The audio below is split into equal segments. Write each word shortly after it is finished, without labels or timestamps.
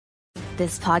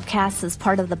This podcast is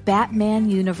part of the Batman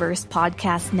Universe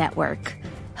Podcast Network,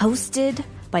 hosted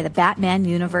by the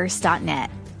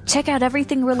BatmanUniverse.net. Check out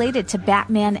everything related to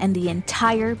Batman and the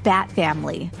entire Bat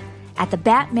family at the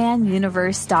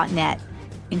BatmanUniverse.net,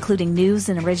 including news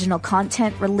and original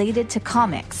content related to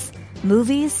comics,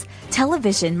 movies,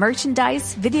 television,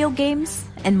 merchandise, video games,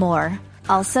 and more.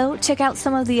 Also, check out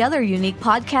some of the other unique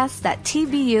podcasts that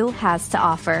TBU has to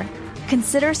offer.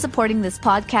 Consider supporting this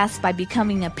podcast by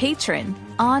becoming a patron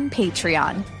on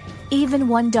Patreon. Even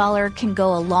 $1 can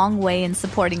go a long way in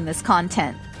supporting this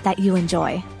content that you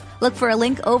enjoy. Look for a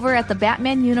link over at the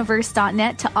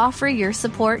BatmanUniverse.net to offer your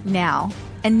support now.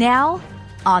 And now,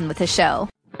 on with the show.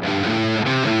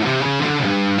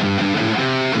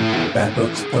 Bat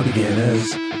Books for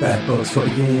Beginners. Bat Books for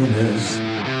Beginners.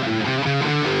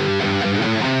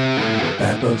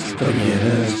 Bat Books for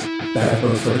Beginners. Bat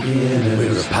Books for Beginners.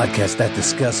 We're a podcast that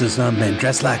discusses men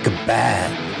dressed like a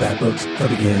bat. Bat Books for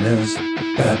Beginners.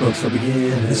 Bat Books for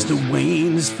Beginners. Mr.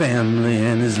 Wayne, his family,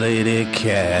 and his lady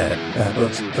cat. Bat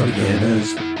Books for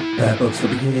Beginners. Bat Books for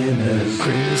Beginners.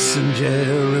 Chris and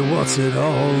Gerry, what's it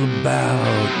all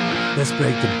about? Let's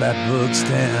break the Bat Books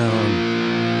down.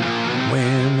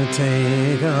 When to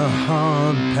take a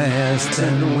hard pass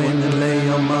and when to lay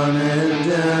your money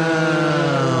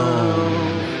down.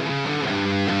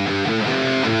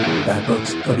 Bat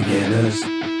Books for Beginners.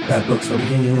 Bat Books for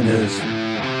Beginners.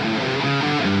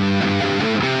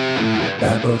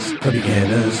 Bat Books for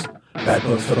Beginners. Bat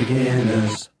Books for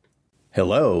Beginners.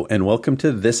 Hello, and welcome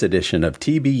to this edition of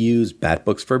TBU's Bat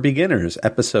Books for Beginners,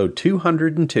 episode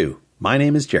 202. My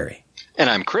name is Gerry. And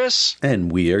I'm Chris.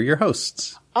 And we are your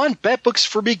hosts. On Bat Books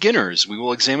for Beginners, we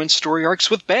will examine story arcs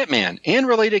with Batman and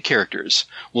related characters.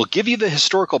 We'll give you the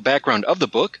historical background of the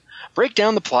book, break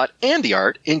down the plot and the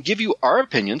art, and give you our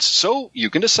opinions so you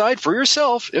can decide for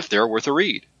yourself if they're worth a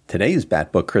read. Today's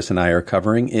Bat Book Chris and I are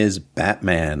covering is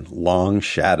Batman, Long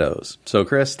Shadows. So,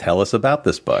 Chris, tell us about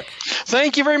this book.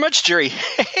 Thank you very much, Gerry.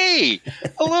 Hey,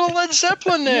 a little Led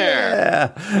Zeppelin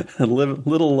there. Yeah, a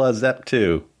little Zepp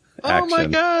too. Action. Oh my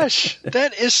gosh,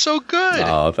 that is so good.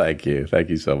 Oh, thank you. Thank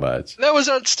you so much. That was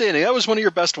outstanding. That was one of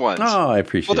your best ones. Oh, I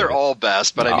appreciate it. Well, they're all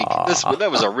best, but I mean, that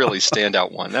was a really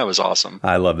standout one. That was awesome.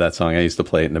 I love that song. I used to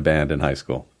play it in a band in high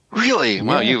school. Really? Yeah.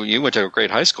 Wow, you went to a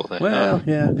great high school then. Well,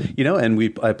 yeah,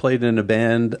 and I played in a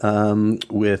band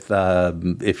with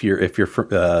if you're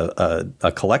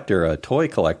a collector, a toy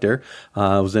collector.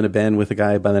 I was in a band with a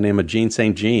guy by the name of Gene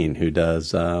St. Jean who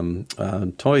does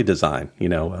toy design,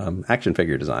 action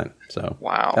figure design. So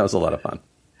wow, that was a lot of fun.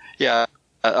 Yeah,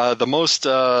 the most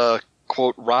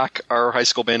quote rock our high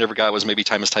school band ever got was maybe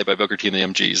Time is Tight by Booker T and the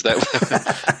MGs.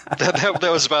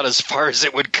 That was about as far as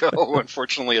it would go,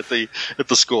 unfortunately, at the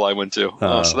school I went to.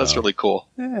 So that's really cool.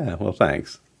 Yeah, well,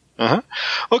 thanks.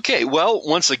 Okay, well,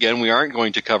 once again, we aren't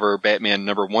going to cover Batman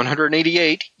number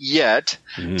 188 yet.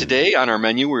 Mm-hmm. Today on our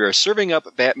menu, we are serving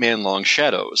up Batman Long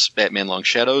Shadows. Batman Long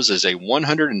Shadows is a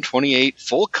 128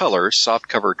 full-color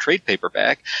softcover trade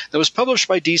paperback that was published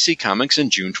by DC Comics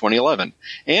in June 2011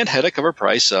 and had a cover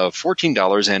price of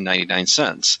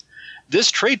 $14.99. This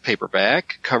trade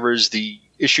paperback covers the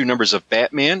issue numbers of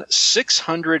Batman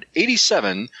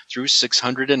 687 through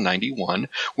 691,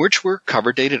 which were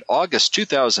cover dated August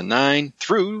 2009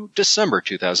 through December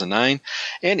 2009,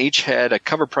 and each had a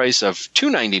cover price of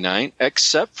 $2.99,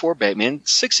 except for Batman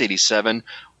 687,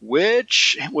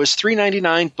 which was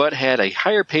 $3.99 but had a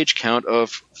higher page count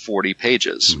of 40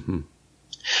 pages. Mm-hmm.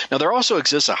 Now, there also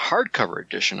exists a hardcover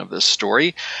edition of this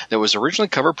story that was originally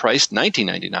cover priced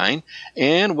 $19.99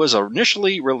 and was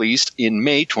initially released in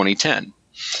May 2010.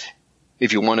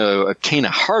 If you want to obtain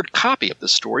a hard copy of the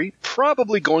story,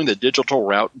 probably going the digital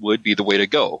route would be the way to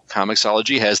go.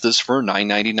 Comixology has this for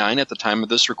 $9.99 at the time of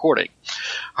this recording.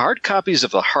 Hard copies of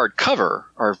the hardcover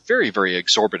are very, very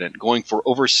exorbitant, going for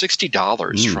over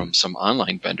 $60 from some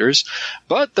online vendors,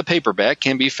 but the paperback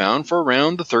can be found for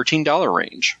around the $13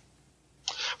 range.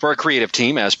 For our creative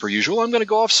team, as per usual, I'm going to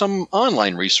go off some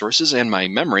online resources and my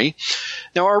memory.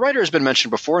 Now, our writer has been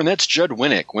mentioned before, and that's Judd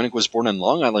Winnick. Winnick was born in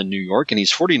Long Island, New York, and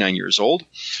he's 49 years old.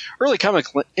 Early comic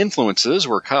influences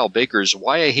were Kyle Baker's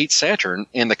Why I Hate Saturn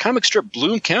and the comic strip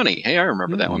Bloom County. Hey, I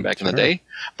remember that one back in the day.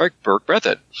 By Burke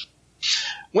Breathitt.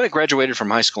 Winnick graduated from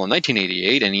high school in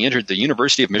 1988, and he entered the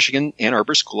University of Michigan Ann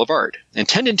Arbor School of Art,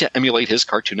 intending to emulate his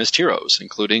cartoonist heroes,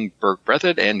 including Burke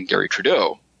Breathitt and Gary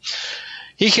Trudeau.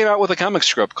 He came out with a comic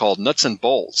strip called Nuts and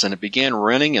Bolts, and it began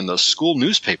running in the school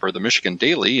newspaper, the Michigan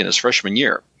Daily, in his freshman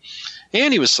year.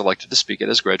 And he was selected to speak at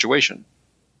his graduation.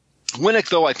 Winnick,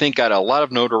 though, I think got a lot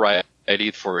of notoriety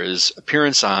Eddie for his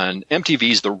appearance on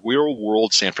MTV's The Real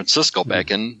World San Francisco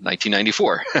back in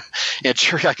 1994. And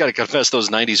sure, I got to confess, those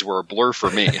 90s were a blur for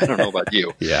me. I don't know about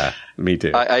you. Yeah, me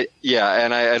too. I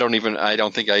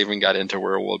don't think I even got into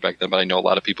Real World back then, but I know a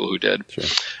lot of people who did. Sure.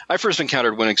 I first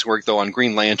encountered Winnick's work, though, on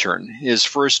Green Lantern, his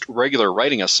first regular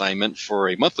writing assignment for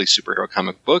a monthly superhero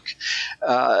comic book.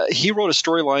 He wrote a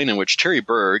storyline in which Terry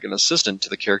Berg, an assistant to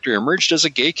the character, emerged as a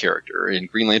gay character in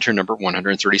Green Lantern number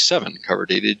 137, cover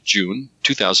dated June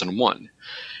 2001.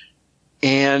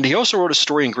 And he also wrote a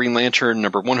story in Green Lantern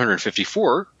number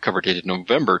 154, cover dated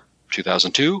November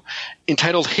 2002,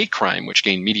 entitled Hate Crime, which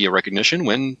gained media recognition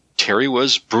when Terry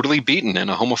was brutally beaten in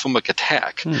a homophobic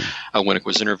attack. Winnick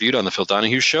was interviewed on The Phil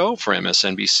Donahue Show for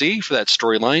MSNBC for that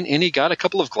storyline, and he got a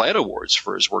couple of GLAAD awards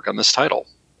for his work on this title.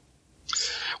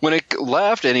 Winnick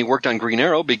left and he worked on Green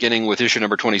Arrow beginning with issue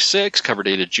number 26, cover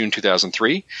dated June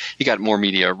 2003. He got more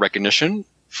media recognition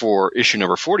for issue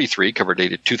number 43, cover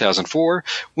dated 2004,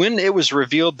 when it was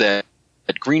revealed that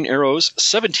Green Arrow's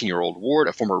 17-year-old ward,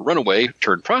 a former runaway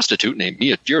turned prostitute named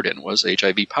Mia Dearden, was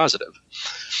HIV positive.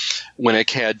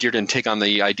 Winnick had Dearden take on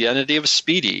the identity of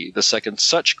Speedy, the second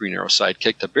such Green Arrow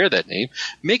sidekick to bear that name,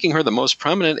 making her the most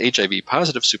prominent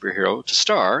HIV-positive superhero to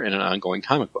star in an ongoing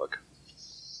comic book.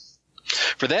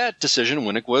 For that decision,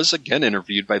 Winnick was again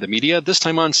interviewed by the media, this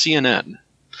time on CNN.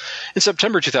 In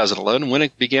September 2011,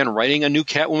 Winnick began writing a new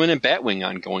Catwoman and Batwing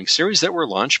ongoing series that were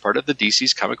launched part of the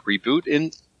DC's comic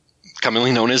reboot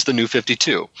commonly known as the New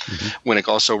 52. Winnick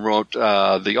also wrote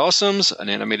The Awesomes, an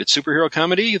animated superhero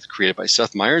comedy created by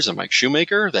Seth Meyers and Mike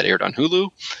Shoemaker that aired on Hulu.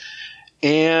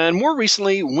 And more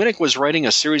recently, Winnick was writing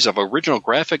a series of original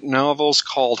graphic novels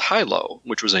called High-Low,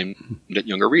 which was aimed at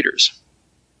younger readers.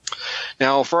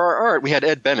 Now, for our art, we had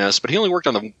Ed Benes, but he only worked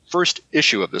on the first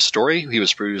issue of this story. He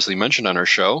was previously mentioned on our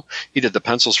show. He did the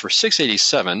pencils for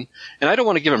 687, and I don't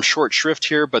want to give him short shrift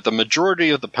here, but the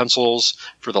majority of the pencils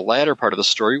for the latter part of the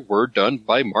story were done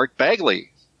by Mark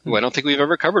Bagley, who I don't think we've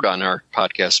ever covered on our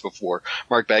podcast before.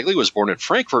 Mark Bagley was born in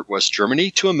Frankfurt, West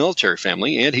Germany, to a military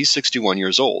family, and he's 61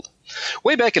 years old.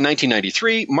 Way back in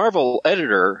 1993, Marvel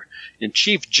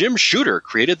editor-in-chief Jim Shooter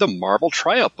created the Marvel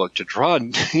Tryout book to draw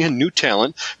in new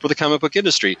talent for the comic book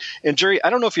industry. And Jerry, I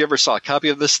don't know if you ever saw a copy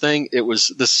of this thing. It was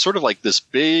this sort of like this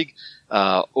big,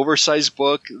 oversized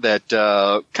book that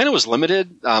kind of was limited.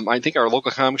 I think our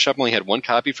local comic shop only had one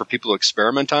copy for people to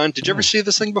experiment on. Did you ever see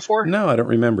this thing before? No, I don't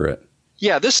remember it.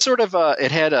 Yeah, this sort of,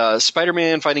 it had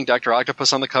Spider-Man fighting Dr.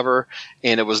 Octopus on the cover,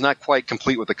 and it was not quite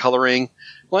complete with the coloring.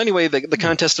 Well, anyway, the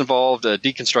contest involved a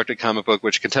deconstructed comic book,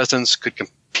 which contestants could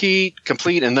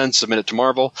complete, and then submit it to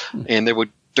Marvel, and they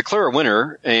would declare a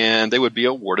winner, and they would be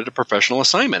awarded a professional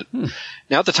assignment.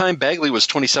 Now, at the time, Bagley was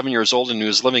 27 years old, and he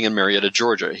was living in Marietta,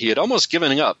 Georgia. He had almost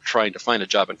given up trying to find a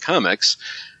job in comics,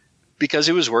 because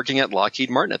he was working at Lockheed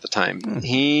Martin at the time.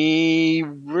 He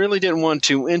really didn't want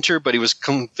to enter, but he was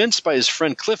convinced by his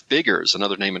friend Cliff Biggers,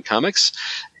 another name in comics,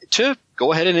 to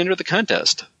go ahead and enter the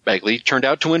contest. Bagley turned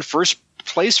out to win first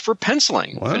place for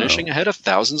penciling, finishing ahead of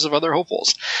thousands of other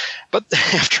hopefuls. But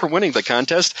after winning the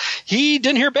contest, he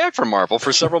didn't hear back from Marvel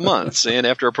for several months. And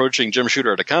after approaching Jim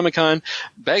Shooter at a Comic-Con,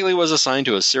 Bagley was assigned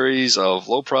to a series of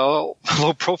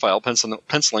low-profile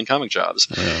penciling comic jobs.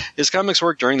 His comics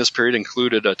work during this period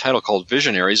included a title called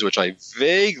Visionaries, which I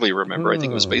vaguely remember. I think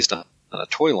it was based on a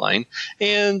toy line,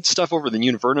 and stuff over the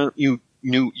New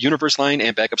Universe line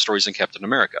and backup stories in Captain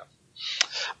America.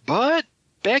 But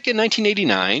back in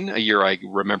 1989, a year I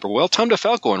remember well, Tom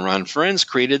DeFalco and Ron Frenz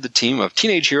created the team of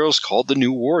teenage heroes called the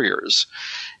New Warriors.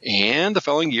 And the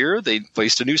following year, they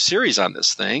placed a new series on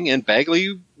this thing, and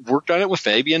Bagley worked on it with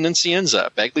Fabian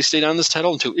Nicieza. Bagley stayed on this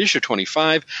title until issue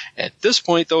 25. At this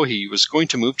point, though, he was going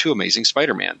to move to Amazing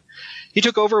Spider-Man. He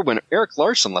took over when Eric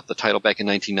Larson left the title back in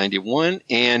 1991,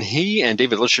 and he and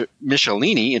David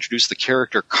Michelini introduced the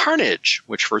character Carnage,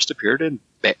 which first appeared in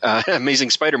Amazing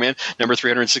Spider-Man number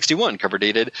 361, cover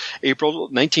dated April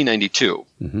 1992.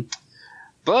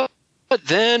 But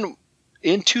then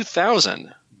in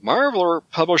 2000, Marvel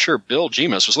publisher Bill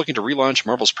Jemas was looking to relaunch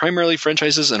Marvel's primarily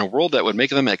franchises in a world that would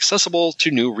make them accessible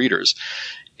to new readers.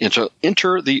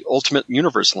 Enter the Ultimate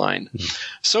Universe line.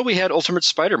 So we had Ultimate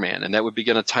Spider-Man, and that would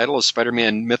begin a title of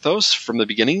Spider-Man mythos from the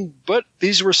beginning, but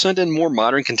these were set in more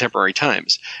modern contemporary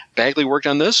times. Bagley worked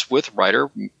on this with writer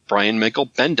Brian Michael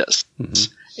Bendis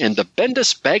and the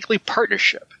Bendis-Bagley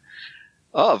partnership.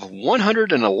 of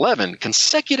 111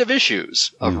 consecutive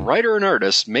issues of writer and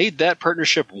artist made that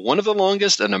partnership one of the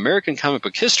longest in American comic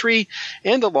book history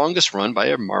and the longest run by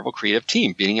a Marvel creative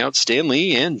team, beating out Stan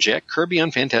Lee and Jack Kirby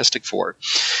on Fantastic Four.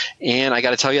 And I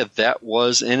got to tell you, that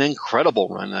was an incredible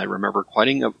run. I remember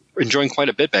enjoying quite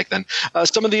a bit back then.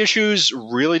 Some of the issues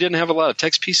really didn't have a lot of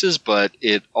text pieces, but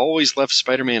it always left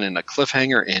Spider-Man in a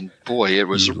cliffhanger, and boy, it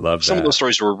was some of those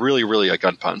stories were really, really a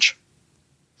gun punch.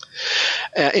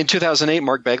 In 2008,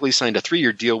 Mark Bagley signed a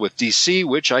 3-year deal with DC,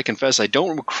 which I confess I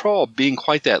don't recall being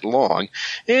quite that long.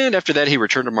 And after that, he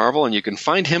returned to Marvel, and you can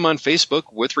find him on Facebook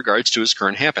with regards to his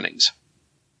current happenings.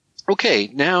 Okay,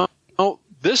 now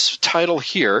this title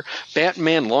here,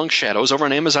 Batman Long Shadows, over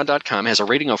on Amazon.com, has a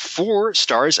rating of 4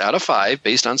 stars out of 5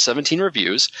 based on 17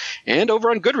 reviews. And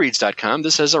over on Goodreads.com,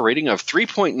 this has a rating of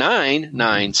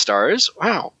 3.99 stars.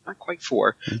 Wow, not quite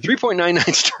 4.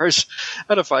 3.99 stars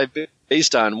out of 5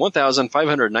 based on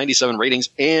 1,597 ratings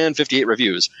and 58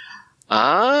 reviews.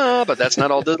 But that's not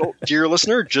all, dear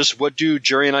listener. Just what do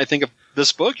Gerry and I think of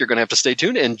this book? You're going to have to stay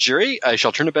tuned. And Gerry, I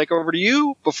shall turn it back over to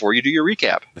you before you do your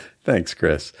recap. Thanks,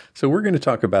 Chris. So we're going to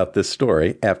talk about this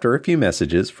story after a few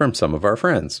messages from some of our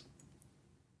friends.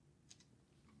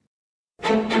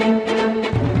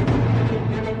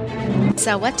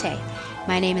 Salwete.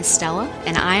 My name is Stella,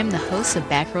 and I am the host of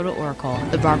Backrow to Oracle,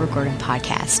 the Barbara Gordon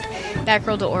podcast.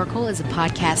 Backrow to Oracle is a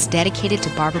podcast dedicated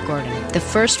to Barbara Gordon, the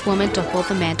first woman to hold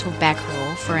the mantle of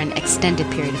Backrow for an extended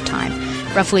period of time,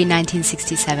 roughly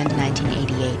 1967 to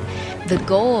 1988. The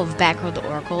goal of Backrow to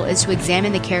Oracle is to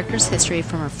examine the character's history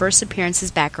from her first appearance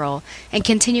as Batgirl and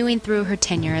continuing through her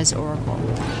tenure as Oracle.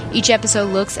 Each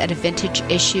episode looks at a vintage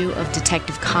issue of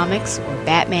Detective Comics or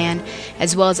Batman,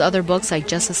 as well as other books like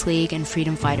Justice League and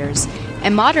Freedom Fighters,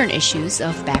 and modern issues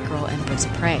of Batgirl and Birds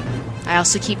of Prey. I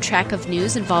also keep track of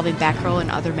news involving Batgirl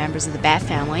and other members of the Bat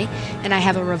family, and I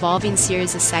have a revolving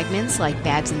series of segments like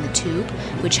Babs in the Tube,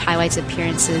 which highlights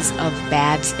appearances of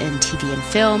Babs in TV and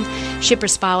film, Shipper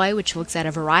Spotlight, which looks at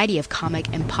a variety of comic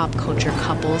and pop culture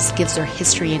couples, gives their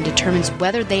history, and determines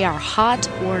whether they are hot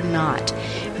or not,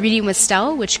 Reading with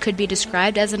Stella, which could be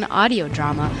described as an audio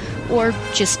drama, or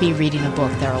just me reading a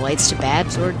book that relates to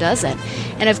Babs or doesn't,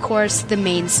 and of course, the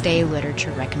mainstay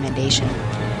literature recommendation.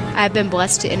 I have been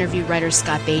blessed to interview writers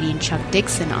Scott Beatty and Chuck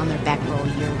Dixon on their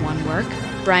Batgirl Year 1 work,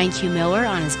 Brian Q. Miller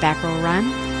on his Batgirl run,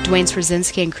 Dwayne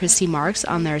Swarzynski and Christy Marks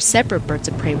on their separate Birds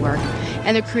of Prey work,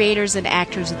 and the creators and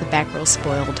actors of the Batgirl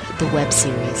Spoiled, the web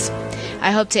series.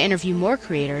 I hope to interview more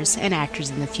creators and actors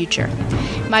in the future.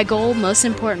 My goal, most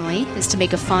importantly, is to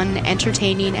make a fun,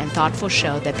 entertaining, and thoughtful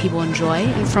show that people enjoy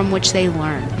and from which they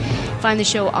learn. Find the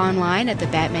show online at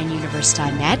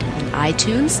thebatmanuniverse.net and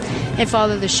iTunes, and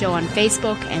follow the show on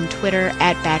Facebook and Twitter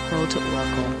at Backroll to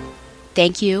Oracle.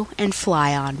 Thank you, and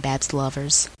fly on, Babs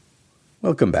lovers.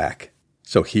 Welcome back.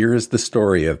 So here is the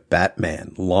story of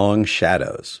Batman Long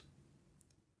Shadows.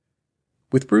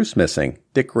 With Bruce missing,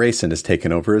 Dick Grayson has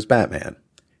taken over as Batman.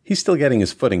 He's still getting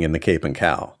his footing in the cape and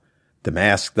cowl. The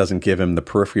mask doesn't give him the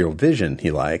peripheral vision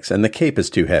he likes, and the cape is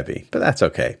too heavy, but that's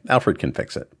okay. Alfred can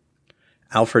fix it.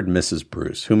 Alfred misses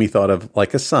Bruce, whom he thought of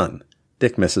like a son.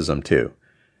 Dick misses him too.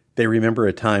 They remember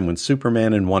a time when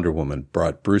Superman and Wonder Woman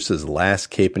brought Bruce's last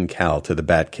cape and cowl to the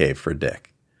Batcave for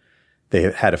Dick. They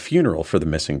had a funeral for the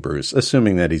missing Bruce,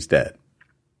 assuming that he's dead.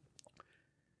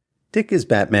 Dick is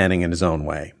Batmaning in his own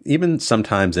way, even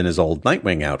sometimes in his old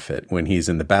Nightwing outfit when he's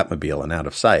in the Batmobile and out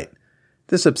of sight.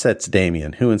 This upsets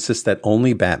Damian, who insists that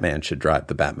only Batman should drive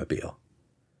the Batmobile.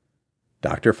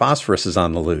 Dr. Phosphorus is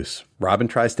on the loose. Robin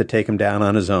tries to take him down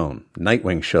on his own.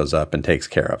 Nightwing shows up and takes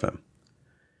care of him.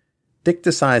 Dick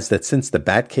decides that since the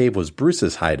Batcave was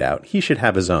Bruce's hideout, he should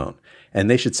have his own, and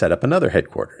they should set up another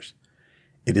headquarters.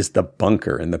 It is the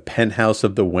bunker in the penthouse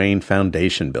of the Wayne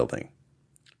Foundation building.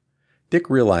 Dick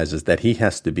realizes that he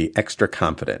has to be extra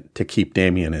confident to keep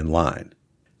Damian in line.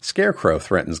 Scarecrow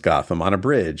threatens Gotham on a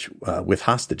bridge with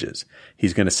hostages.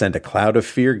 He's going to send a cloud of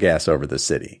fear gas over the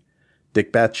city.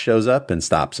 Dick Bat shows up and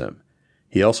stops him.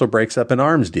 He also breaks up an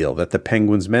arms deal that the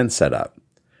Penguin's men set up.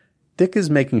 Dick is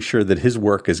making sure that his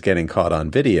work is getting caught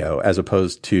on video as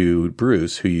opposed to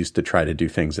Bruce, who used to try to do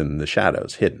things in the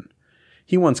shadows, hidden.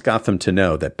 He wants Gotham to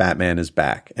know that Batman is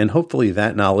back, and hopefully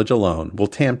that knowledge alone will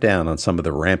tamp down on some of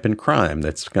the rampant crime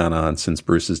that's gone on since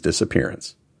Bruce's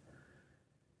disappearance.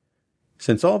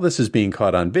 Since all this is being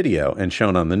caught on video and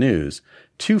shown on the news,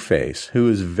 Two-Face, who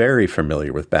is very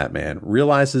familiar with Batman,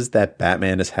 realizes that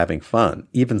Batman is having fun,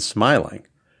 even smiling.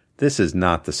 This is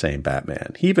not the same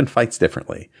Batman. He even fights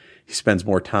differently. He spends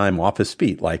more time off his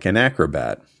feet like an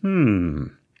acrobat.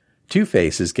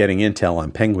 Two-Face is getting intel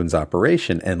on Penguin's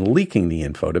operation and leaking the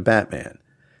info to Batman.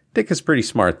 Dick is pretty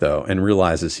smart, though, and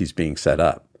realizes he's being set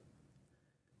up.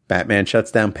 Batman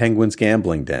shuts down Penguin's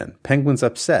gambling den. Penguin's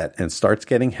upset and starts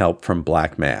getting help from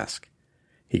Black Mask.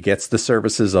 He gets the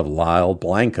services of Lyle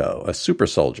Blanco, a super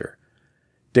soldier.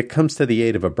 Dick comes to the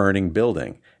aid of a burning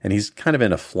building, and he's kind of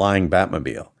in a flying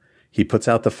Batmobile. He puts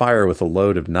out the fire with a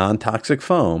load of non-toxic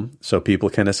foam so people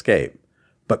can escape.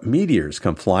 But meteors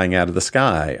come flying out of the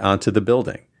sky onto the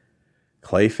building.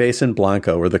 Clayface and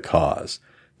Blanco are the cause.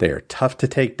 They are tough to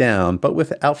take down, but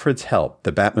with Alfred's help,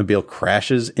 the Batmobile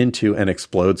crashes into and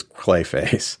explodes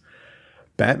Clayface.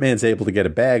 Batman's able to get a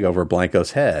bag over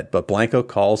Blanco's head, but Blanco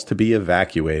calls to be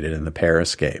evacuated and the pair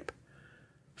escape.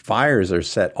 Fires are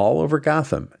set all over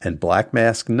Gotham, and Black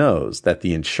Mask knows that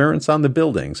the insurance on the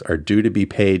buildings are due to be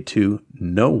paid to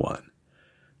no one.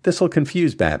 This will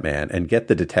confuse Batman and get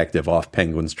the detective off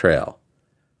Penguin's trail.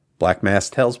 Black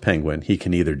Mask tells Penguin he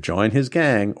can either join his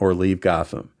gang or leave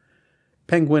Gotham.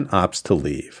 Penguin opts to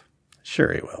leave.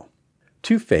 Sure he will.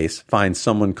 Two-Face finds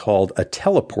someone called a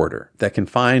teleporter that can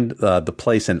find the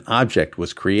place an object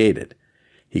was created.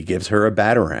 He gives her a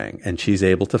Batarang, and she's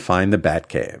able to find the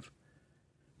Batcave.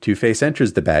 Two-Face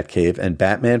enters the Batcave, and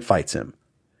Batman fights him.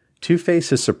 Two-Face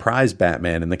has surprised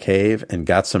Batman in the cave and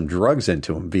got some drugs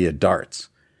into him via darts.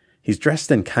 He's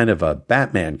dressed in kind of a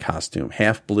Batman costume,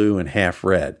 half blue and half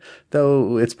red,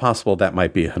 though it's possible that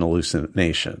might be an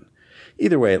hallucination.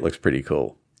 Either way, it looks pretty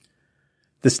cool.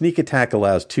 The sneak attack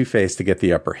allows Two-Face to get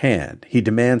the upper hand. He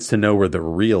demands to know where the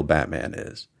real Batman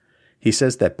is. He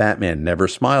says that Batman never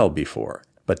smiled before,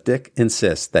 but Dick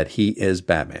insists that he is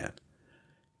Batman.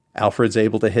 Alfred's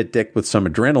able to hit Dick with some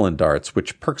adrenaline darts,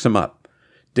 which perks him up.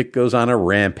 Dick goes on a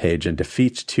rampage and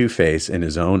defeats Two-Face in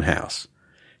his own house.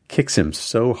 Kicks him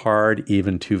so hard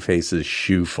even Two-Face's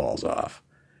shoe falls off.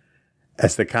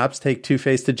 As the cops take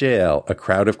Two-Face to jail, a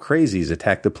crowd of crazies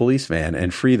attack the police van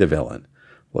and free the villain.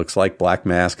 Looks like Black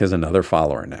Mask has another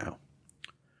follower now.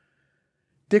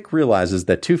 Dick realizes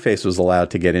that Two-Face was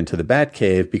allowed to get into the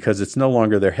Batcave because it's no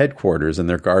longer their headquarters and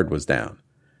their guard was down.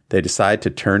 They decide to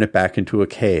turn it back into a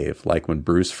cave, like when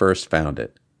Bruce first found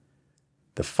it.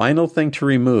 The final thing to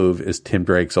remove is Tim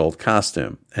Drake's old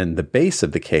costume, and the base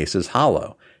of the case is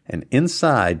hollow, and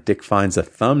inside Dick finds a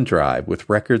thumb drive with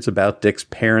records about Dick's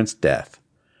parents' death.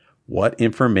 What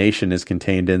information is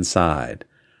contained inside?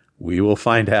 We will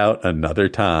find out another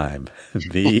time.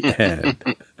 The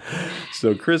end.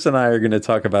 So Chris and I are going to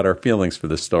talk about our feelings for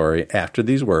the story after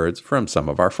these words from some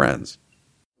of our friends.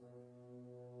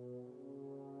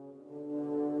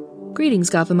 Greetings,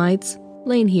 Gothamites.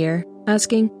 Lane here,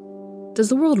 asking, does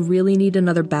the world really need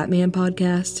another Batman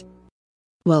podcast?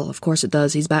 Well, of course it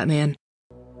does, he's Batman.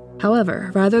 However,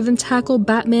 rather than tackle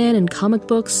Batman in comic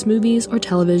books, movies, or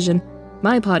television,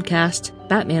 my podcast,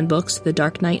 Batman Books, The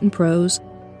Dark Knight in Prose,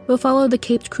 will follow the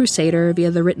Caped Crusader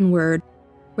via the written word,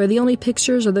 where the only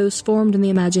pictures are those formed in the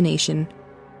imagination.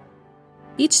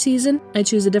 Each season, I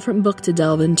choose a different book to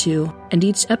delve into, and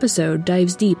each episode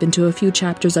dives deep into a few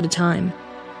chapters at a time.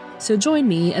 So join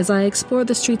me as I explore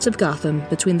the streets of Gotham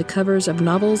between the covers of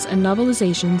novels and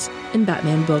novelizations in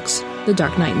Batman Books, The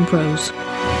Dark Knight in Prose.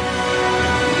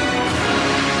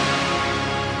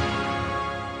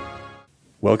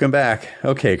 Welcome back.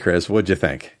 Okay, Chris, what'd you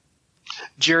think?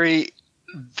 Gerry,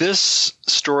 this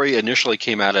story initially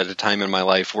came out at a time in my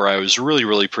life where I was really,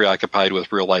 really preoccupied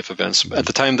with real-life events. At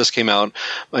the time this came out,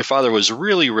 my father was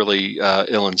really, really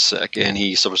ill and sick, and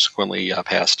he subsequently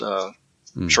passed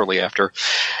shortly after.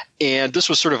 And this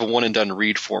was sort of a one-and-done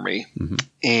read for me,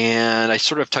 and I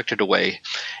sort of tucked it away.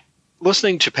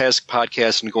 Listening to past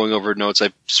podcasts and going over notes,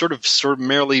 I've sort of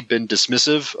merely been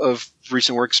dismissive of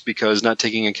recent works because not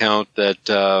taking account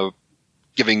that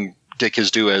giving Dick his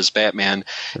due as Batman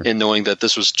and knowing that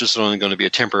this was just only going to be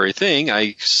a temporary thing,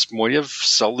 I might have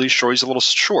sold these stories a little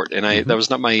short, and that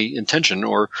was not my intention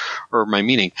or my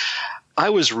meaning. I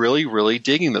was really, really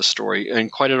digging this story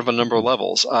and quite at a number of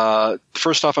levels.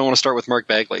 First off, I want to start with Mark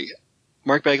Bagley.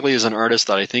 Mark Bagley is an artist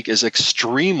that I think is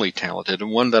extremely talented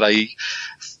and one that I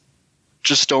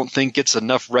just don't think gets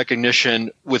enough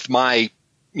recognition with my,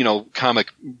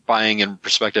 comic buying and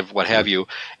perspective, what have you,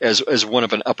 as one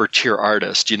of an upper tier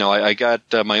artist. I got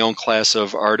my own class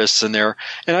of artists in there,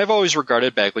 and I've always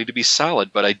regarded Bagley to be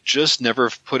solid, but I just never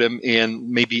put him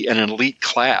in maybe an elite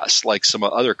class like some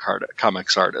other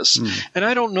comics artists. And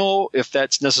I don't know if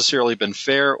that's necessarily been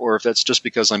fair or if that's just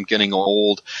because I'm getting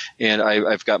old and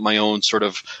I've got my own sort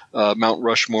of Mount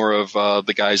Rushmore of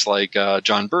the guys like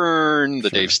John Byrne, the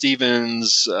Dave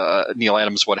Stevens, Neil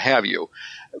Adams, what have you.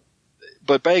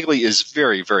 But Bagley is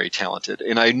very, very talented,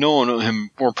 and I know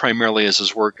him more primarily as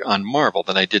his work on Marvel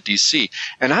than I did DC.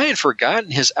 And I had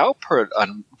forgotten his output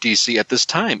on DC at this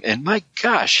time. And my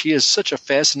gosh, he is such a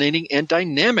fascinating and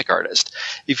dynamic artist.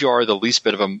 If you are the least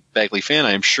bit of a Bagley fan,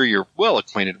 I am sure you're well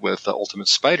acquainted with Ultimate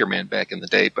Spider-Man back in the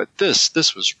day. But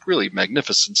this was really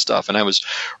magnificent stuff, and I was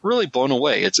really blown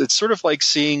away. It's sort of like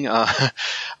seeing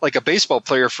like a baseball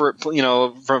player from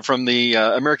the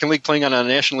American League playing on a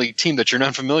National League team that you're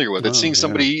not familiar with. It's seeing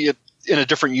somebody in a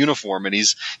different uniform, and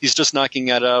he's just knocking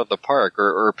it out of the park,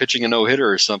 or pitching a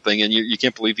no-hitter or something, and you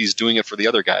can't believe he's doing it for the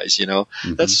other guys,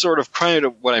 That's sort of kind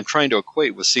of what I'm trying to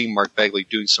equate with seeing Mark Bagley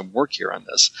doing some work here on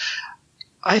this.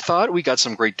 I thought we got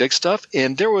some great Dick stuff,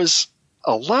 and there was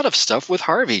a lot of stuff with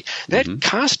Harvey. That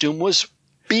costume was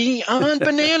beyond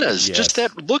bananas. Yes. Just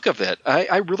that look of it.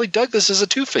 I really dug this as a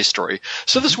Two-Face story.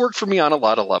 So this worked for me on a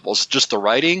lot of levels. Just the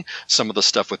writing, some of the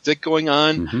stuff with Dick going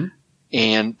on,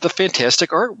 and the fantastic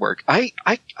artwork. I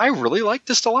really liked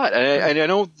this a lot. I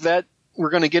know that we're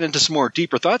going to get into some more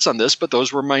deeper thoughts on this, but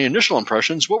those were my initial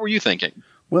impressions. What were you thinking?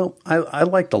 Well, I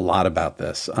liked a lot about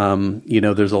this.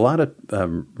 There's a lot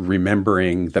of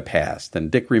remembering the past,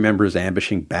 and Dick remembers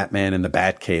ambushing Batman in the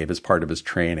Batcave as part of his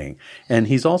training. And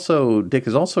Dick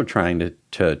is also trying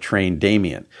to train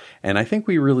Damian. And I think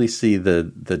we really see the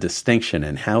distinction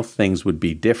in how things would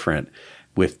be different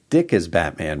with Dick as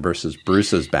Batman versus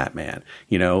Bruce as Batman,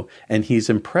 and he's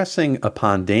impressing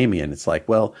upon Damian. It's like,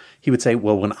 well, he would say,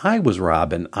 well, when I was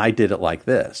Robin, I did it like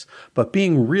this, but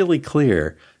being really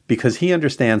clear, because he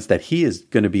understands that he is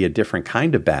going to be a different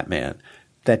kind of Batman,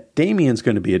 that Damian's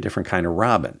going to be a different kind of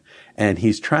Robin. And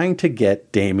he's trying to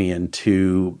get Damian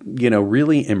to,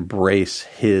 really embrace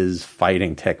his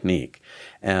fighting technique.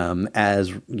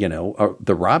 As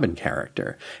the Robin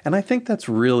character, and I think that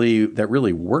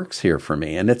really works here for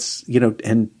me. And it's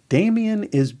and Damian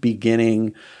is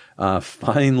beginning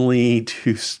finally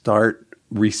to start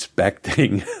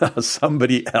respecting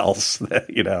somebody else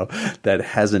that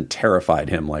hasn't terrified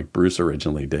him like Bruce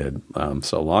originally did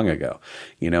so long ago.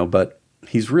 But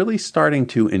he's really starting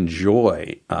to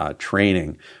enjoy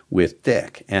training with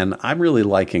Dick, and I'm really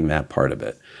liking that part of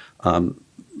it.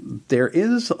 There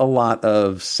is a lot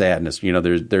of sadness.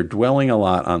 They're dwelling a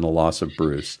lot on the loss of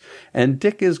Bruce. And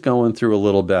Dick is going through a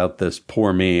little bit about this,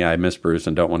 poor me, I miss Bruce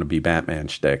and don't want to be Batman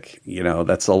shtick.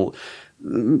 That's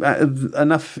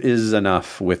enough is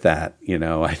enough with that.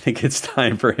 I think it's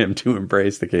time for him to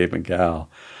embrace the cape and cowl.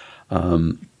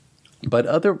 But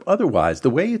otherwise,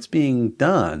 the way it's being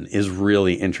done is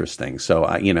really interesting. So,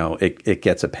 it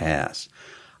gets a pass.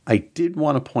 I did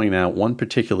want to point out one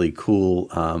particularly cool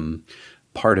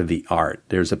part of the art.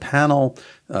 There's a panel,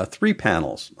 3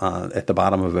 panels at the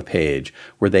bottom of a page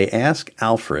where they ask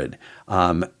Alfred,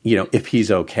 if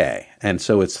he's okay. And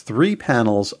so it's 3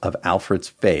 panels of Alfred's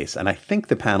face. And I think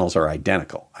the panels are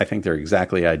identical. I think they're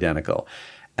exactly identical.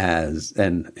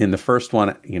 And in the first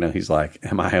one, he's like,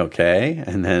 am I okay?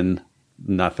 And then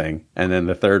nothing. And then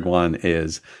the third one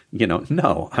is,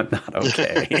 no, I'm not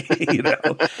okay.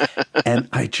 And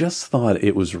I just thought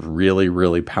it was really,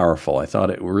 really powerful. I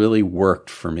thought it really worked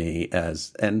for me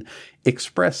and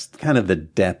expressed kind of the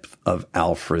depth of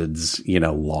Alfred's,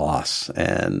 loss.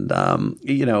 And,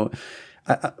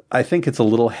 I think it's a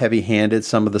little heavy-handed,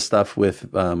 some of the stuff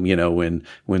with,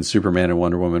 when Superman and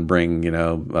Wonder Woman bring,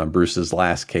 Bruce's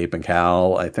last cape and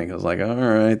cowl. I think I was like, all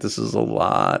right, this is a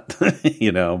lot,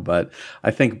 but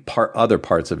I think other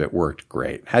parts of it worked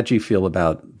great. How'd you feel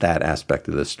about that aspect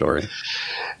of this story?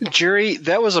 Gerry,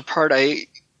 that was a part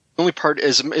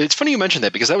it's funny you mentioned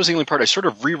that, because that was the only part I sort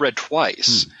of reread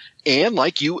twice. And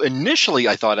like you, initially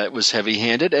I thought it was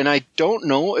heavy-handed, and I don't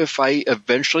know if I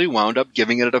eventually wound up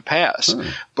giving it a pass.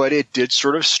 But it did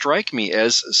sort of strike me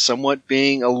as somewhat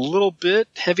being a little bit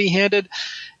heavy-handed.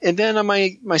 And then on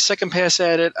my second pass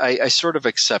at it, I sort of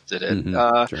accepted it.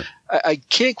 Sure. I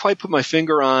can't quite put my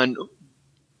finger on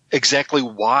exactly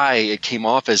why it came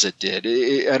off as it did.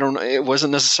 I don't know. It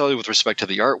wasn't necessarily with respect to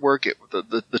the artwork,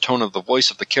 the tone of the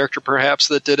voice of the character perhaps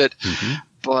that did it.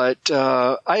 But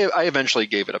I eventually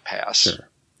gave it a pass. Sure.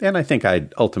 And I think I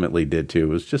ultimately did too. It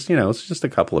was just, it's just a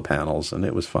couple of panels and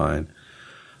it was fine.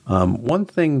 One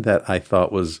thing that I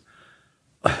thought was,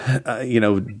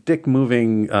 Dick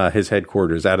moving his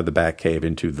headquarters out of the Batcave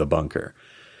into the bunker.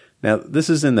 Now, this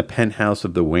is in the penthouse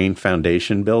of the Wayne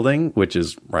Foundation building, which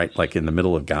is right like in the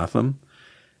middle of Gotham.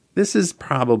 This is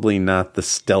probably not the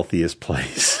stealthiest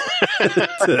place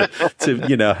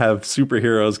to have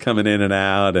superheroes coming in and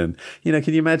out. And,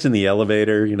 can you imagine the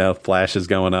elevator, flashes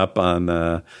going up on,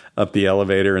 up the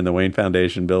elevator in the Wayne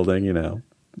Foundation building,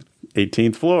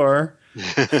 18th floor,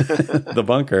 the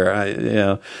bunker,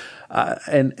 and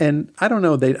I don't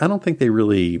know, I don't think they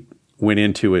really went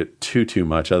into it too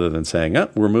much other than saying, oh,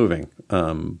 we're moving.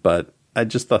 But I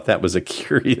just thought that was a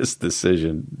curious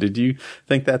decision. Did you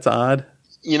think that's odd?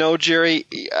 You know, Jerry,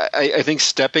 I think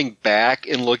stepping back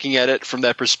and looking at it from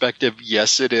that perspective,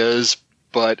 yes, it is.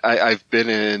 But I've been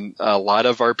in a lot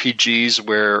of RPGs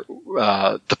where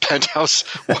the penthouse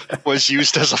was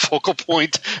used as a focal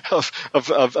point of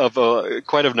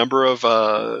quite a number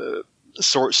of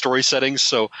story settings.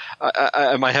 So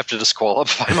I might have to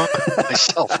disqualify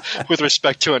myself with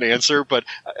respect to an answer. But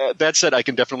that said, I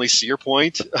can definitely see your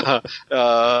point.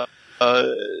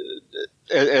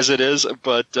 As it is,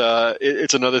 but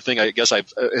it's another thing I guess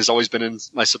has always been in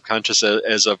my subconscious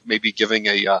as of maybe giving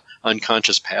a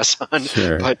unconscious pass on.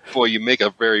 Sure. But boy, you make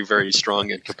a very, very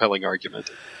strong and compelling argument.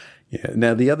 Yeah.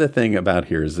 Now, the other thing about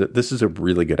here is that this is a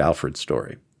really good Alfred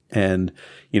story. And,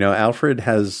 Alfred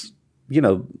has,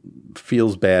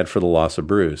 feels bad for the loss of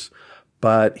Bruce,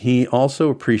 but he also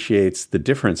appreciates the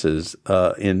differences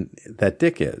in that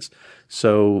Dick is.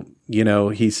 So,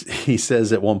 he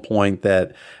says at one point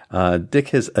that Dick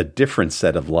has a different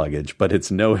set of luggage, but it's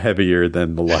no heavier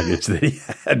than the luggage that he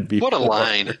had before. What a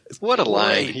line. What a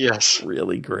line. Yes.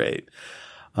 Really great.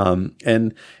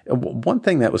 And one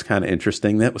thing that was kind of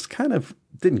interesting that was kind of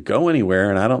didn't go anywhere,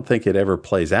 and I don't think it ever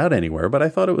plays out anywhere, but I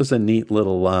thought it was a neat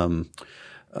little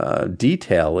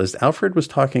detail is Alfred was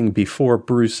talking before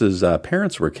Bruce's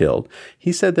parents were killed.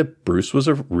 He said that Bruce was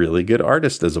a really good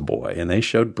artist as a boy, and they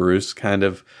showed Bruce kind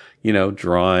of,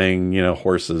 drawing,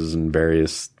 horses and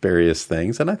various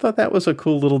things. And I thought that was a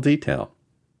cool little detail.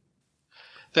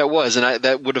 That was, and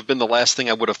that would have been the last thing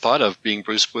I would have thought of being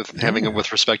Bruce with having him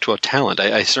with respect to a talent.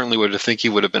 I certainly would have think he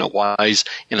would have been a wise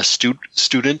and astute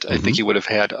student. I think he would have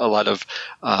had a lot of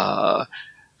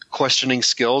questioning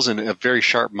skills and a very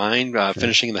sharp mind,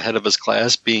 finishing in the head of his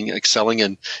class, excelling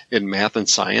in math and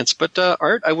science. But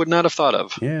art, I would not have thought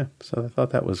of. Yeah, so I thought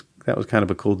that was kind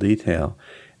of a cool detail.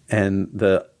 And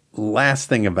the last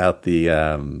thing about the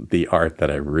art that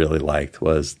I really liked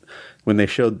was when they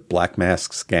showed Black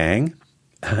Mask's gang.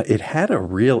 It had a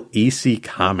real EC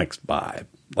Comics vibe,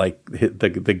 like the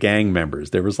gang members.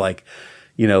 There was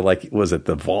was it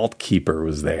the Vault Keeper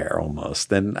was there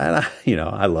almost, and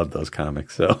I love those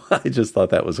comics, so I just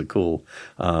thought that was a cool,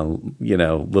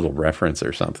 little reference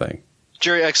or something.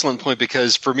 Jerry, excellent point,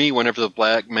 because for me, whenever the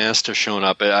Black Mask has shown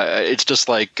up, it's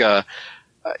like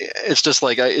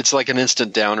an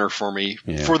instant downer for me,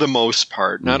 for the most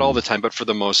part. Not all the time, but for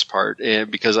the most part.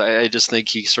 And because I just think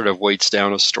he sort of weights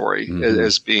down a story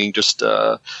as being just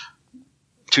a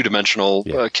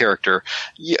two-dimensional character.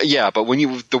 Yeah, but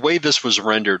the way this was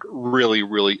rendered really,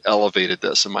 really elevated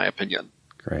this, in my opinion.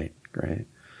 Great.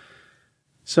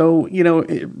 So,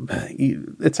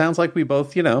 it sounds like we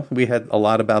both, we had a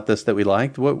lot about this that we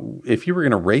liked. What if you were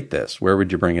going to rate this, where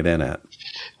would you bring it in at?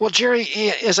 Well, Jerry,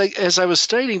 as I was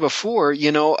stating before,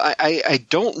 I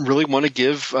don't really want to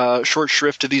give short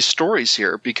shrift to these stories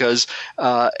here, because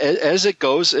as it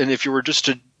goes, and if you were just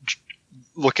to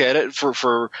look at it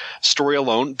for story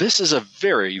alone, this is a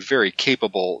very, very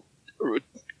capable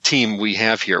team we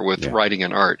have here with writing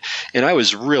and art. And I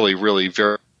was really, really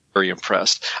very, very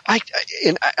impressed. I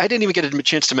didn't even get a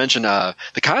chance to mention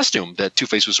the costume that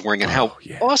Two-Face was wearing and how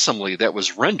awesomely that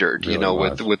was rendered. Really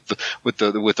with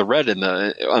the red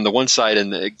on the one side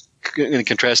and in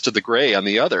contrast to the gray on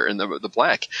the other and the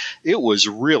black. It was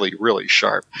really, really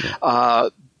sharp. Yeah.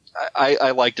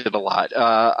 I liked it a lot.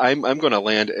 I'm going to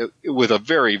land with a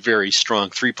very, very strong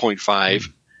 3.5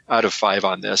 out of 5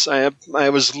 on this. I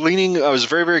was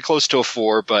very, very close to a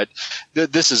 4, but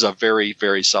this is a very,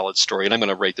 very solid story, and I'm going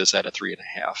to rate this at a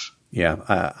 3.5.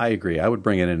 Yeah, I agree. I would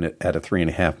bring it in at a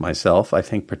 3.5 myself. I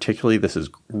think particularly this is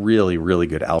really, really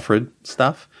good Alfred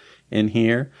stuff in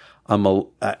here.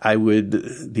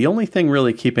 The only thing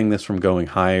really keeping this from going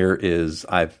higher is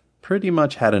I've pretty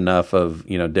much had enough of,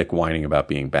 Dick whining about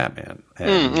being Batman.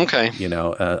 And, okay.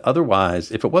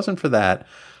 Otherwise, if it wasn't for that,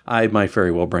 I might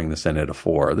very well bring this in at a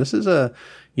 4. This is the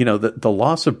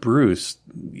loss of Bruce,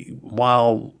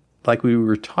 while like we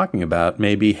were talking about,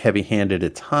 maybe heavy-handed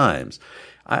at times,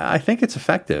 I think it's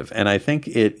effective. And I think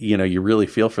you really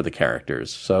feel for the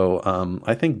characters. So,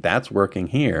 I think that's working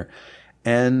here.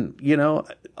 And,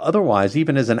 otherwise,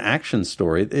 even as an action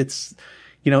story, it's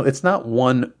not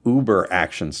one uber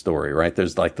action story, right?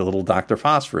 There's like the little Dr.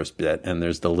 Phosphorus bit, and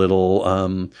there's the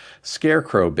little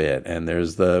Scarecrow bit, and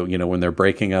there's the, when they're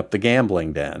breaking up the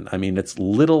gambling den. I mean, it's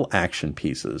little action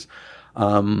pieces.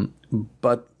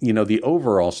 But, the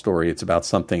overall story, it's about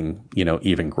something,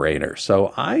 even greater.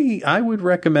 So I would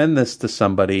recommend this to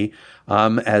somebody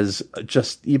as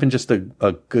just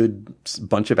a good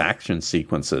bunch of action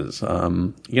sequences.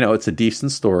 It's a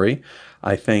decent story.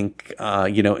 I think,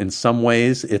 in some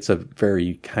ways it's a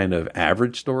very kind of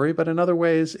average story, but in other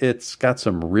ways it's got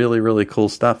some really, really cool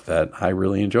stuff that I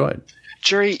really enjoyed.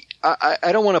 Jerry,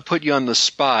 I don't want to put you on the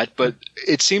spot, but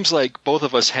it seems like both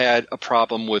of us had a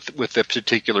problem with the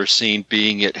particular scene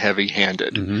being it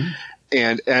heavy-handed. Mm-hmm.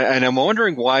 And I'm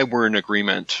wondering why we're in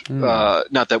agreement.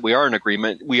 Not that we are in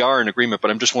agreement. We are in agreement,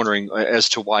 but I'm just wondering as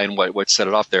to why and what set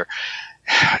it off there.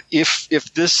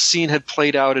 If this scene had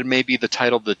played out in maybe the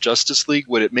title The Justice League,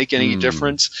 would it make any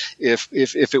difference? If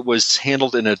it was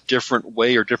handled in a different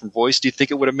way or different voice, do you think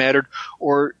it would have mattered?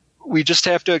 Or we just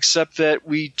have to accept that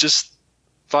we just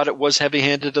thought it was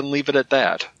heavy-handed and leave it at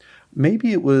that?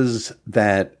 Maybe it was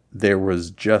that there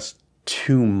was just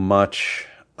too much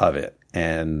of it,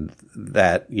 and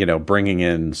that, bringing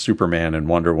in Superman and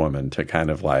Wonder Woman to kind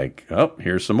of like, oh,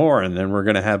 here's some more, and then we're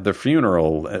going to have the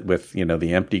funeral with,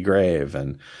 the empty grave,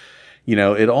 and,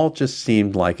 it all just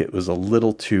seemed like it was a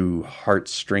little too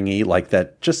heartstringy, like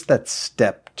that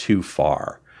step too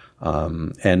far.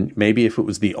 And maybe if it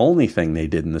was the only thing they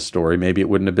did in the story, maybe it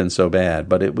wouldn't have been so bad,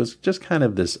 but it was just kind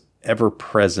of this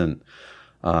ever-present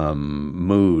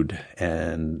mood,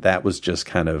 and that was just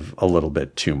kind of a little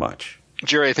bit too much.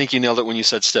 Jerry, I think you nailed it when you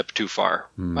said step too far.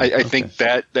 I think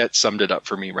that summed it up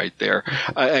for me right there.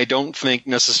 I don't think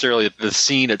necessarily that the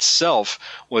scene itself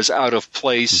was out of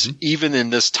place, even in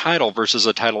this title versus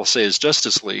a title, say, as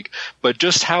Justice League, but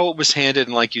just how it was handled,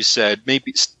 and like you said,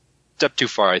 maybe step too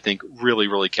far, I think, really,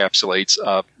 really encapsulates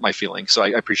my feelings. So I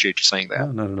appreciate you saying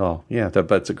that. No, not at all. Yeah,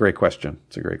 but it's a great question.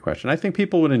 It's a great question. I think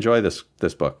people would enjoy this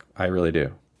book. I really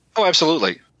do. Oh,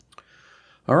 absolutely.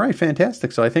 All right,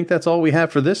 fantastic. So I think that's all we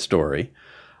have for this story.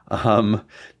 Now,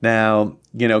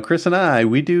 Chris and I,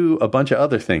 we do a bunch of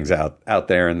other things out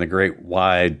there in the great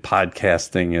wide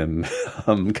podcasting and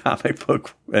comic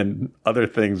book and other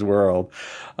things world.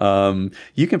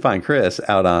 You can find Chris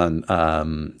out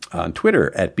on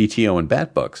Twitter at BTO and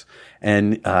Batbooks.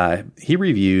 And he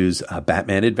reviews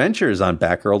Batman Adventures on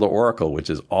Batgirl to Oracle, which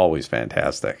is always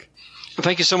fantastic.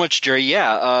 Thank you so much, Jerry.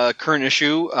 Yeah, current the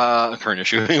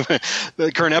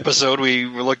current episode I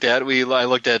looked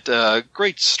at a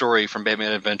great story from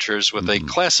Batman Adventures with a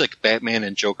classic Batman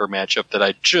and Joker matchup that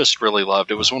I just really loved.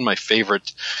 It was one of my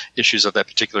favorite issues of that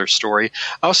particular story.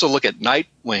 I also look at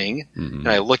Nightwing, and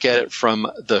I look at it from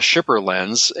the shipper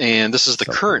lens, and this is the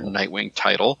current Nightwing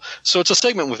title. So it's a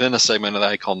segment within a segment that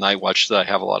I call Night Watch that I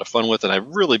have a lot of fun with, and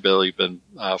I've really been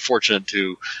fortunate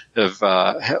to have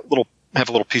have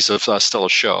a little piece of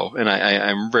Stella's show, and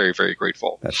I'm very, very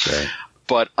grateful. That's great.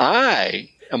 But I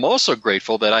am also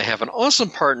grateful that I have an awesome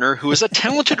partner who is a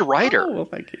talented writer. Oh, well,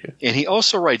 thank you. And he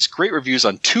also writes great reviews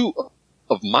on two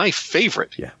of my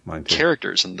favorite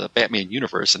characters in the Batman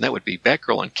universe, and that would be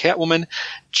Batgirl and Catwoman.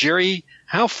 Jerry,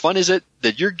 how fun is it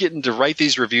that you're getting to write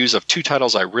these reviews of two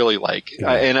titles I really like?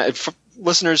 Yeah.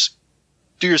 Listeners,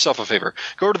 do yourself a favor.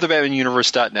 Go to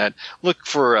thebatmanuniverse.net. Look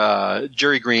for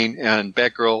Jerry Green and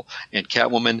Batgirl and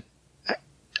Catwoman.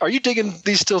 Are you digging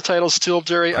these titles still,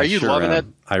 Jerry? Are you loving it?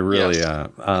 I really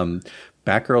am.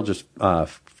 Batgirl just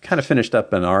kind of finished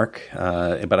up an arc,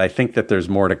 but I think that there's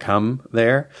more to come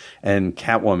there. And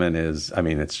Catwoman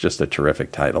it's just a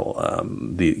terrific title,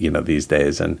 these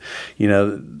days. And,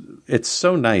 it's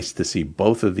so nice to see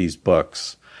both of these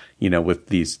books, with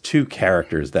these two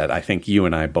characters that I think you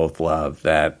and I both love,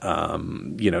 that,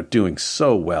 doing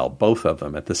so well, both of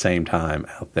them at the same time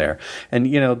out there.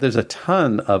 And, there's a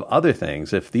ton of other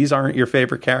things. If these aren't your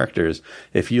favorite characters,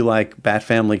 if you like Bat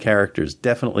Family characters,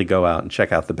 definitely go out and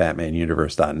check out the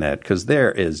BatmanUniverse.net, because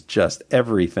there is just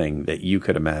everything that you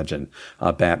could imagine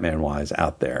Batman-wise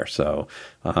out there. So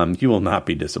you will not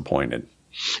be disappointed.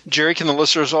 Jerry, can the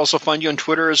listeners also find you on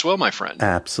Twitter as well, my friend?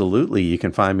 Absolutely. You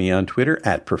can find me on Twitter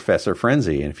at Professor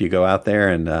Frenzy. And if you go out there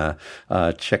and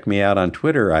check me out on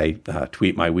Twitter, I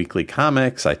tweet my weekly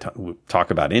comics. I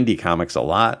talk about indie comics a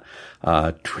lot.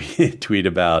 Tweet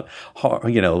about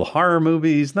horror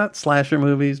movies, not slasher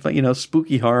movies, but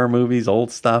spooky horror movies,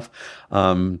 old stuff,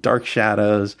 Dark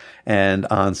Shadows. And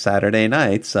on Saturday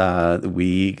nights,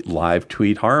 we live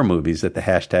tweet horror movies at the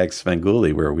hashtag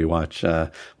Svengoolie, where we watch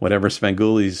whatever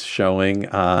Svengoolie's showing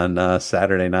on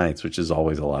Saturday nights, which is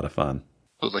always a lot of fun.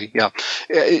 Absolutely, yeah,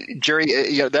 Gerry.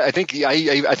 Yeah, I think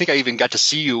I even got to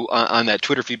see you on that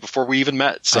Twitter feed before we even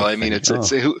met. So I mean, it's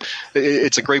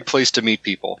a great place to meet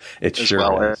people. It as sure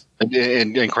well, is.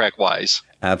 and crack wise.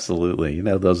 Absolutely,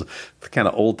 those kind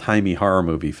of old timey horror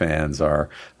movie fans are.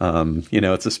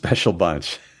 It's a special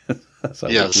bunch. So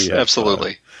yes,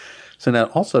 absolutely. So now,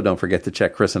 also don't forget to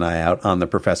check Chris and I out on the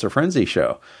Professor Frenzy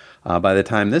Show. By the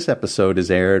time this episode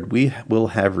is aired, we will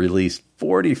have released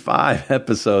 45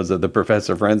 episodes of the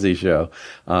Professor Frenzy Show,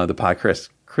 the podcast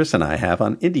Chris and I have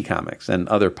on indie comics and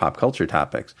other pop culture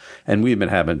topics. And we've been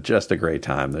having just a great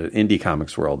time. The indie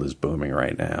comics world is booming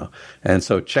right now. And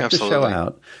so check the show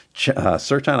out.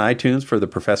 Search on iTunes for the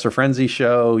Professor Frenzy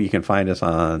Show. You can find us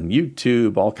on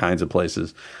YouTube, all kinds of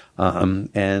places.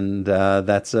 That's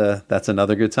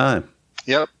another good time.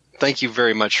 Yep. Thank you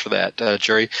very much for that,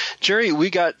 Gerry. Gerry, we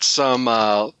got some,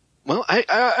 I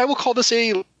will call this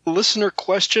a listener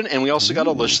question, and we also got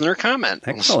a listener comment.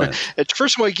 Excellent.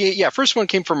 First one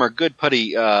came from our good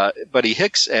buddy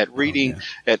Hicks at Reading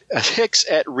at Hicks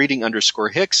at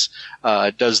Reading_Hicks.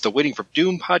 Does the Waiting for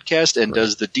Doom podcast and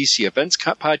does the DC Events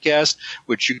podcast,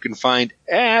 which you can find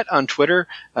on Twitter,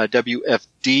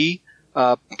 WFD.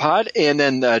 Pod, and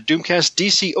then Doomcast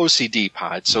DC OCD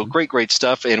pod. So great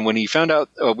stuff. And when he found out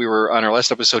we were on our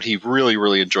last episode, he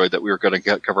really enjoyed that we were going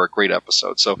to cover a great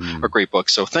episode. So a great book.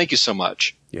 So thank you so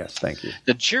much. Yes, thank you.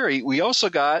 Now, Gerry, we also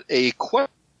got a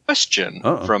question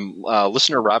from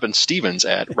listener Robin Stevens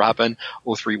at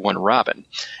Robin031Robin.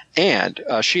 And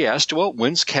she asked,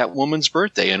 when's Catwoman's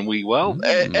birthday? And we,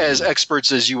 as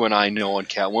experts as you and I know on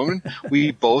Catwoman,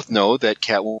 we both know that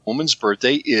Catwoman's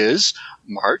birthday is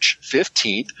March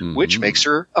 15th, which makes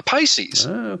her a Pisces.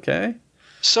 Okay.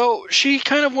 So she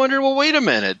kind of wondered, wait a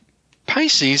minute.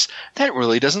 Pisces, that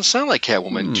really doesn't sound like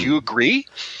Catwoman. Do you agree?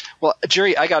 Well,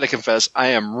 Gerry, I got to confess, I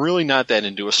am really not that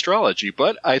into astrology,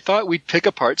 but I thought we'd pick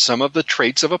apart some of the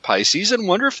traits of a Pisces and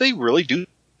wonder if they really do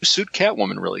suit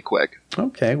Catwoman really quick.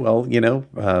 Okay, well,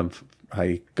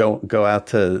 I go out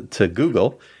to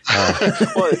Google.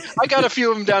 Well, I got a few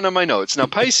of them down on my notes. Now,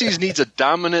 Pisces needs a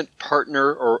dominant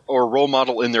partner or role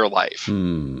model in their life.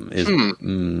 Well,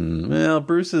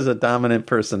 Bruce is a dominant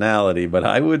personality, but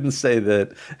I wouldn't say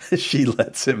that she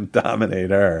lets him dominate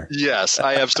her. Yes,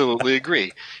 I absolutely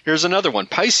agree. Here's another one.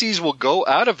 Pisces will go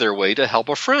out of their way to help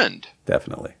a friend.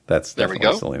 Definitely. There we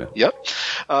go. Selena. Yep.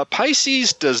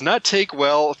 Pisces does not take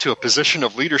well to a position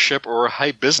of leadership or a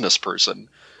high business person.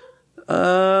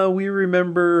 You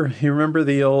remember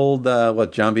the old,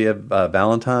 Genevieve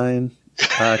Valentine,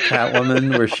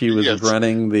 Catwoman, where she was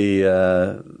running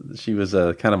she was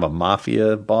a kind of a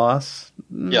mafia boss.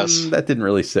 Yes. That didn't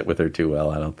really sit with her too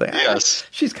well, I don't think. Yes.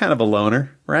 She's kind of a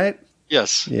loner, right?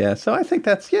 Yes. Yeah. So I think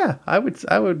I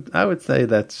would say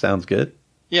that sounds good.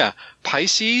 Yeah.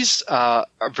 Pisces are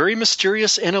very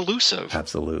mysterious and elusive.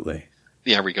 Absolutely.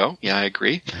 There we go. Yeah, I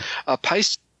agree.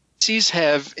 Pisces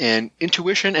have an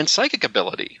intuition and psychic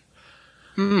ability.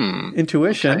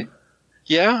 Intuition? Okay.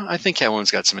 Yeah, I think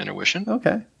Catwoman's got some intuition.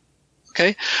 Okay.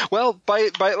 Well,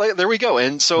 there we go.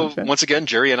 And so, once again,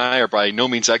 Gerry and I are by no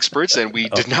means experts, and we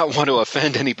did not want to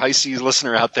offend any Pisces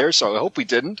listener out there, so I hope we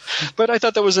didn't. But I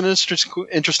thought that was an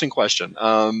interesting question.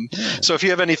 So if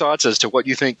you have any thoughts as to what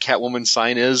you think Catwoman's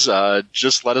sign is,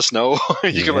 just let us know.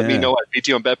 You can let me know at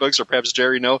BT on Batbooks, or perhaps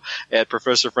Gerry know at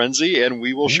Professor Frenzy, and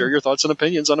we will share your thoughts and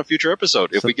opinions on a future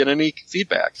episode if we get any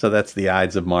feedback. So that's the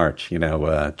Ides of March.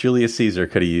 Julius Caesar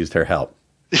could have used her help.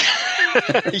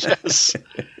 Yes.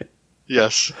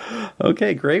 Yes.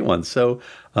 Okay, great one. So,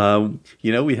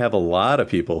 we have a lot of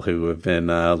people who have been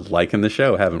liking the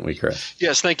show, haven't we, Chris?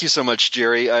 Yes, thank you so much,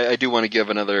 Gerry. I do want to give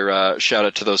another shout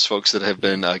out to those folks that have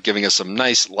been giving us some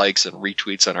nice likes and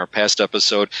retweets on our past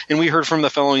episode. And we heard from the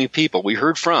following people. We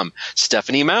heard from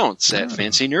Stephanie Mounts at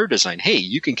Fancy Nerd Design. Hey,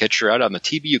 you can catch her out on the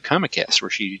TBU Comic-Cast,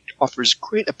 where she offers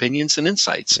great opinions and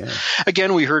insights. Yeah.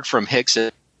 Again, we heard from Hicks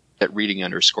at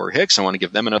Reading_Hicks. I want to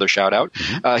give them another shout out.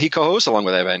 He co-hosts along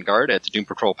with Vanguard at the Doom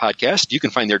Patrol podcast. You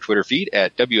can find their Twitter feed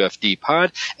at WFD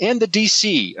Pod and the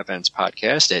DC Events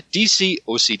podcast at DC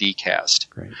OCD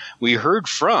Cast. Great. We heard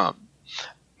from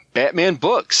Batman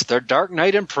Books, their Dark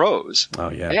Knight in Prose. Oh,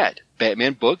 yeah. At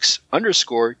Batman Books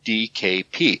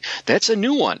 _DKP. That's a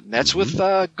new one. That's with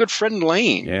good friend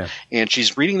Lane. Yeah. And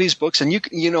she's reading these books, and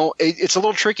it's a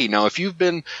little tricky. Now, if you've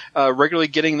been regularly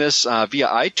getting this via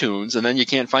iTunes and then you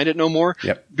can't find it no more,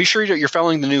 be sure you're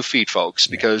following the new feed, folks,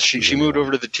 because she moved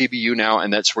over to the TBU now,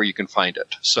 and that's where you can find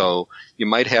it. So you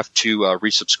might have to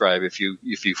resubscribe if you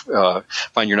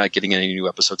find you're not getting any new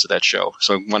episodes of that show.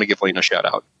 So I want to give Lane a shout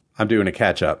out. I'm doing a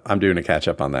catch up on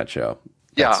that show.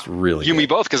 That's really you good. me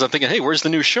both, because I'm thinking, hey, where's the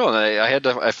new show? And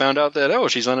I found out that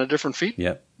she's on a different feed.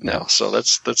 Yep. now. So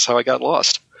that's how I got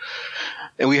lost.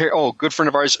 And we hear, good friend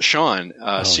of ours, Sean,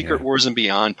 Secret Wars and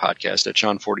Beyond podcast at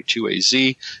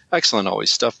Sean42AZ. Excellent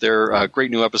always stuff there.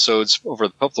 Great new episodes over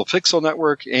the Purple Pixel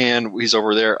Network, and he's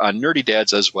over there on Nerdy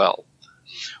Dads as well.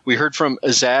 We heard from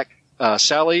Zach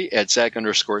Sally at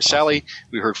Zach_Sally.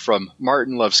 We heard from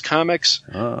Martin Loves Comics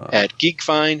at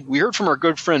GeekFine. We heard from our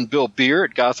good friend Bill Beer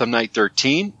at Gotham Knight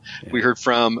 13. Yeah. We heard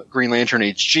from Green Lantern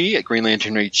HG at Green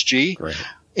Lantern HG. Great.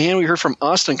 And we heard from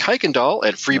Austin Kuykendall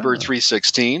at Freebird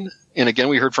 316. And again,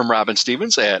 we heard from Robin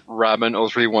Stevens at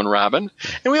Robin031Robin.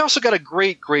 And we also got a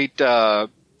great retweet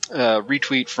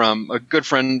from a good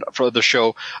friend for the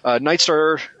show,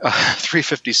 Nightstar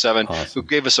 357, who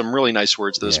gave us some really nice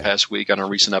words this past week on a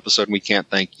recent episode, and we can't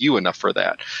thank you enough for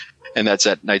that. And that's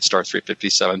at Nightstar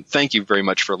 357. Thank you very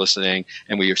much for listening,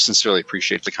 and we sincerely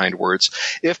appreciate the kind words.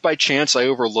 If by chance I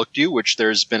overlooked you, which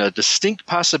there's been a distinct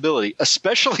possibility,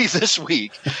 especially this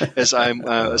week, as I'm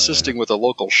assisting with a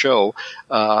local show,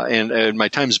 and my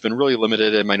time has been really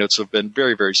limited, and my notes have been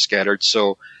very, very scattered.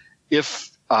 So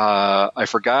if I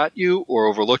forgot you or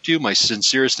overlooked you, my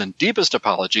sincerest and deepest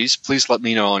apologies. Please let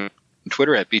me know on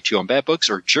Twitter at B2 on Batbooks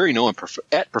or Jerry No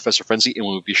at Professor Frenzy, and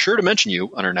we'll be sure to mention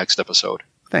you on our next episode.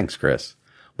 Thanks, Chris.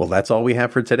 Well, that's all we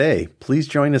have for today. Please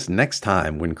join us next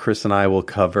time when Chris and I will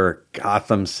cover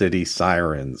Gotham City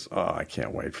Sirens. Oh, I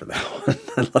can't wait for that one.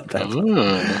 I love that one.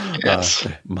 Yes.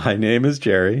 My name is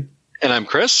Jerry. And I'm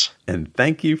Chris. And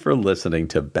thank you for listening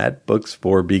to Bat Books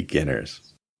for Beginners.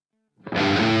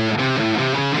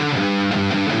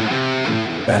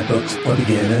 Bat Books for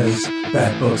Beginners.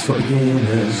 Bat Books for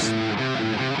Beginners.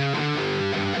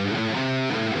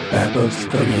 Bat Books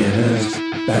for Beginners.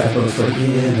 Bat Books for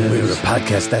Beginners. We're a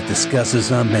podcast that discusses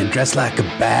men dressed like a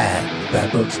bat.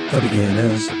 Bat Books for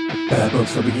Beginners. Bat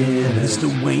Books for Beginners.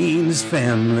 Mr. Wayne's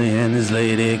family and his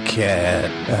lady cat.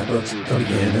 Bat Books for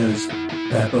Beginners.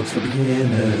 Bat Books for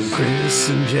Beginners. Chris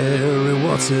and Jerry,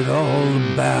 what's it all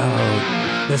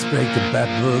about? Let's break the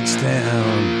Bat Books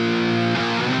down.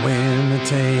 When to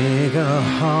take a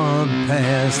hard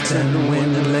pass and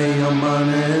when to lay your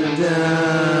money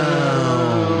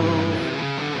down.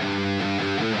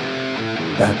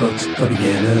 Bat Books for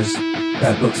Beginners.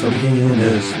 Bat Books for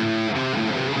Beginners.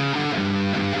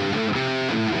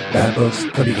 Bat Books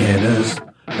for Beginners.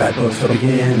 Bat Books for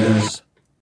Beginners.